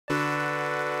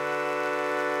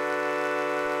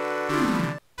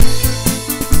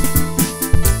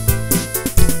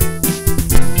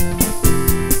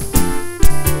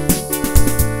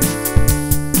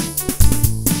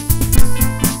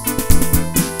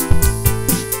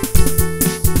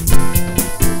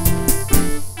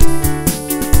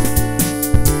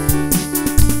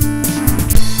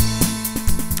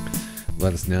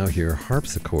now hear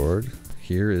harpsichord.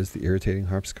 Here is the irritating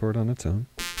harpsichord on its own.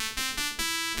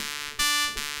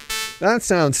 That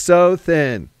sounds so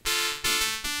thin.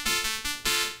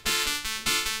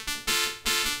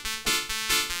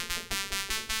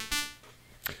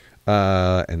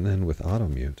 And then with auto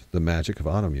mute, the magic of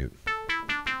auto mute.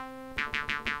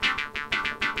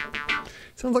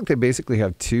 Sounds like they basically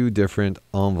have two different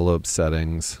envelope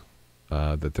settings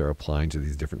that they're applying to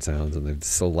these different sounds, and they've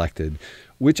selected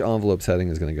which envelope setting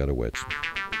is going to go to which.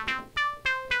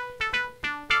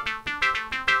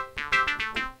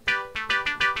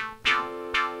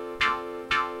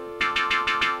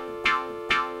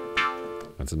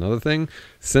 That's another thing.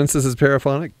 Since this is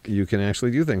paraphonic, you can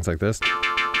actually do things like this.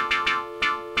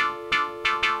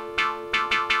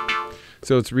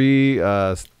 So it's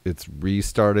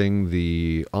restarting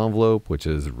the envelope, which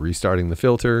is restarting the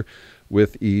filter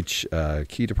with each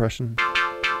key depression.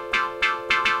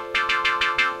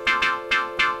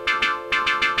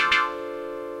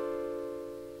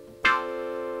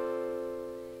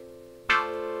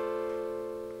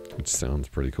 Which sounds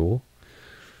pretty cool.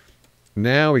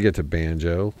 Now we get to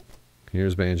banjo.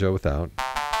 Here's banjo without.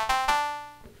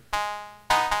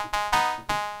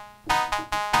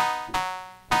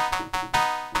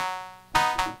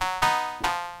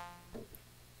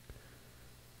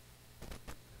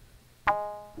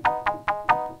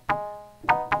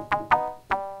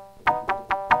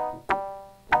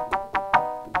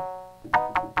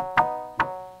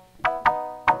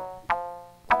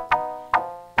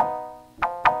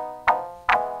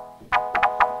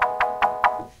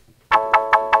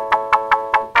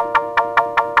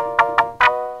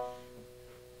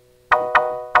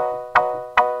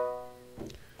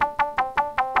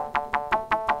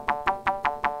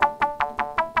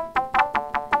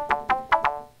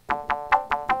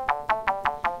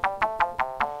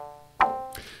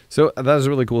 So that is a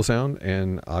really cool sound,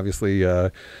 and obviously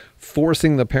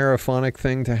forcing the paraphonic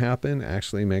thing to happen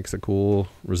actually makes a cool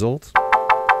result.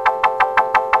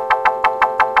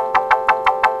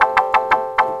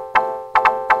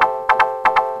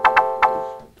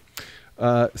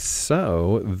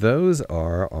 So those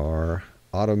are our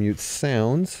auto mute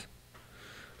sounds.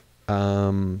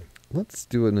 Let's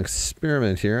do an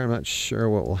experiment here. I'm not sure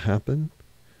what will happen.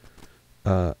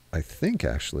 I think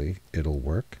actually it'll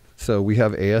work. So we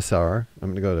have ASR. I'm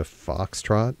going to go to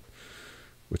Foxtrot,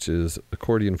 which is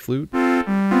accordion flute.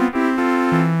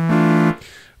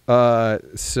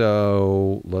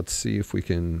 So let's see if we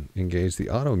can engage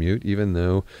the auto mute, even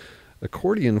though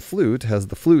accordion flute has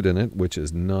the flute in it, which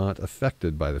is not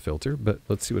affected by the filter, but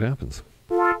let's see what happens.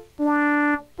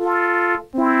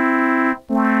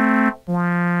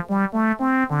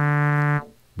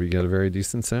 We got a very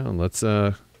decent sound.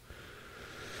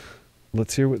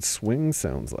 Let's hear what swing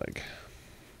sounds like.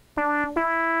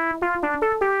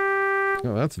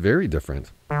 Oh, that's very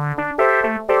different.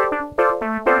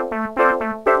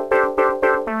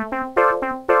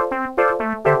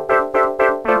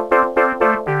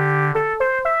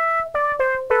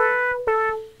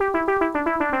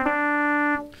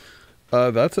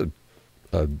 That's a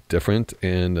different,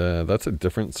 and that's a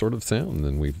different sort of sound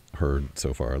than we've heard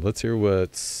so far. Let's hear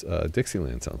what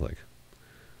Dixieland sounds like.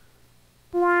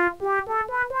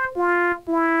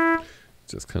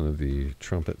 Just kind of the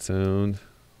trumpet sound.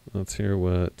 Let's hear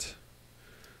what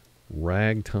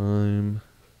ragtime,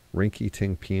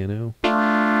 rinky-tink piano.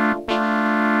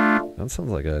 That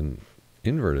sounds like an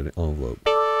inverted envelope.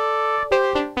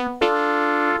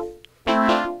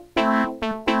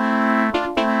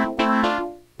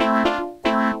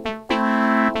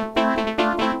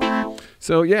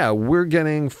 So yeah, we're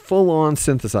getting full-on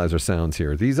synthesizer sounds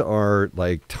here. These are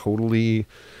like totally...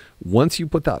 Once you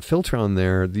put that filter on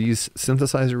there, these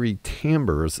synthesizer-y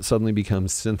timbres suddenly become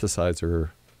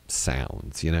synthesizer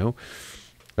sounds, you know?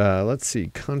 Let's see.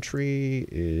 Country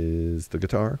is the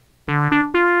guitar.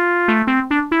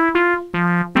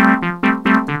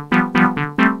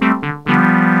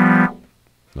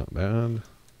 Not bad.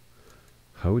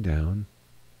 Hoedown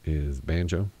is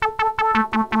banjo.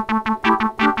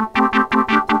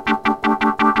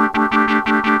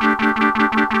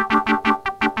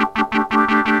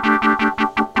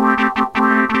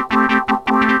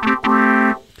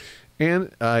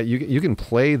 And you can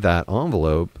play that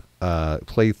envelope,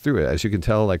 play through it. As you can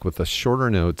tell, like with the shorter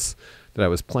notes that I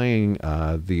was playing,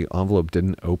 the envelope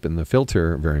didn't open the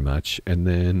filter very much. And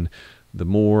then the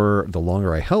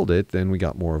longer I held it, then we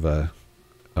got more of a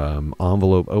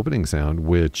envelope opening sound,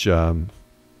 which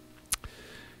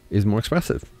is more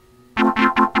expressive.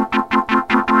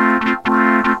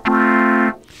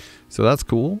 So that's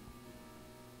cool.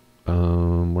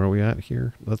 Where are we at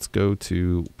here? Let's go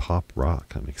to pop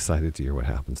rock. I'm excited to hear what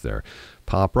happens there.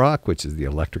 Pop rock, which is the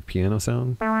electric piano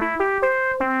sound.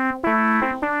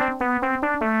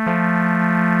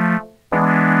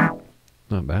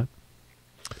 Not bad.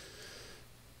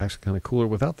 Actually kind of cooler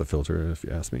without the filter, if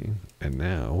you ask me. And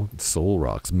now, soul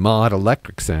rock's mod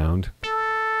electric sound.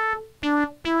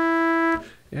 Yeah,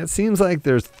 it seems like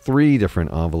there's 3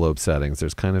 different envelope settings.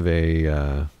 There's kind of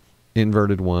a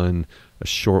inverted one, a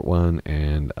short one,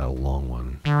 and a long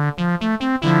one.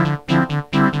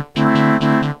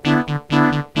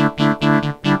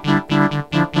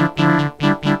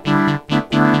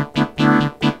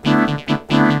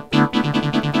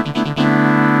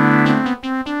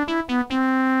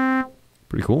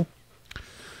 Pretty cool.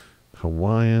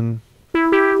 Hawaiian.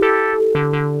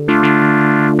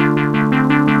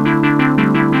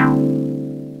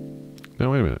 No,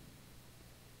 wait a minute.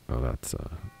 Oh, that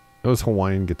was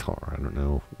Hawaiian guitar. I don't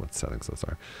know what settings those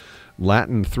are.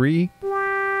 Latin 3.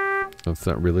 That's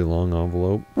that really long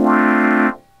envelope.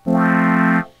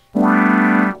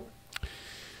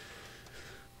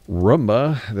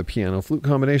 Rumba, the piano flute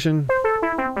combination.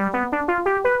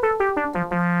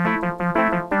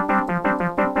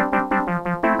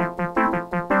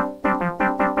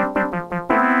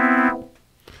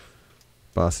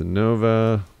 Bossa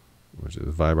Nova, which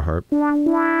is vibra-harp.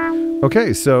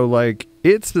 Okay, so like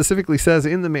it specifically says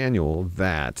in the manual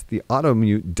that the auto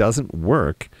mute doesn't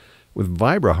work with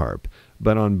vibra-harp,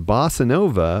 but on Bossa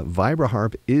Nova,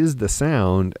 vibra-harp is the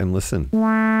sound. And listen.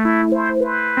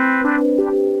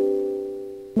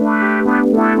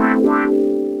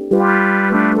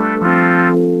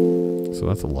 So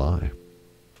that's a lie.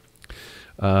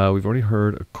 We've already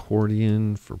heard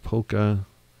accordion for polka.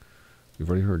 We've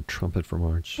already heard trumpet for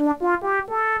march.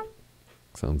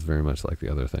 Sounds very much like the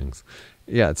other things.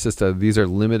 Yeah, it's just these are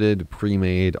limited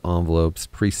pre-made envelopes,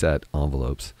 preset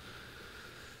envelopes.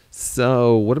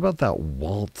 So what about that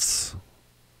waltz?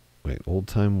 Wait, old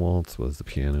time waltz was the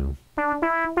piano.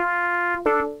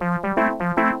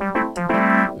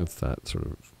 It's that sort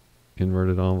of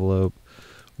inverted envelope.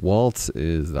 Waltz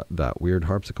is that weird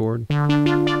harpsichord.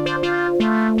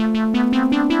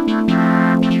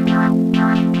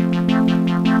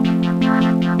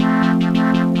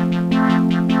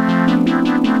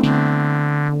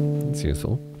 It's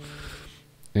useful.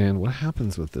 And what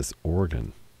happens with this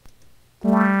organ?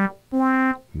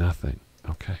 Nothing.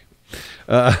 Okay.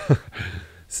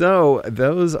 So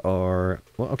those are,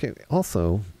 well, okay.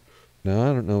 Also, now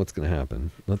I don't know what's going to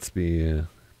happen. Let's be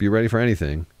ready for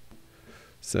anything.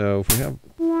 So if we have,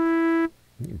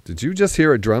 did you just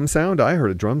hear a drum sound? I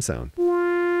heard a drum sound.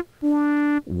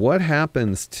 What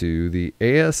happens to the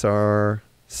ASR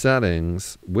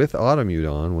settings with auto mute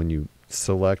on when you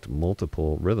select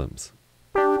multiple rhythms?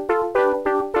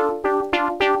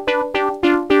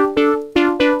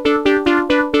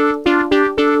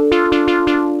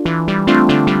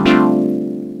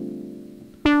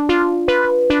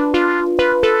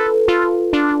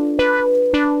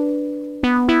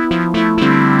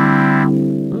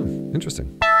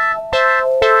 Interesting.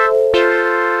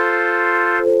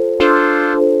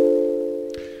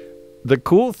 The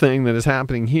cool thing that is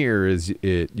happening here is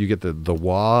you get the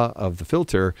wah of the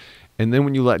filter, and then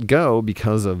when you let go,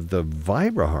 because of the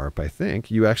vibra-harp, I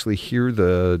think, you actually hear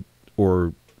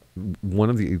or one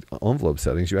of the envelope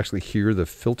settings, you actually hear the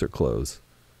filter close.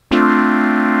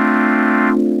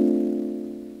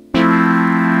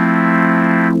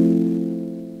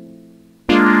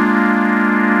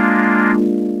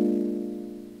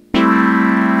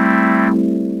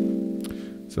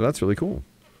 So that's really cool.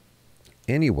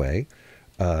 Anyway,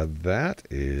 that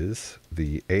is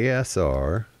the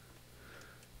ASR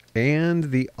and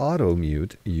the auto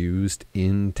mute used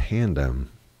in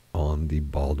tandem on the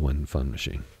Baldwin Fun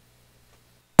Machine.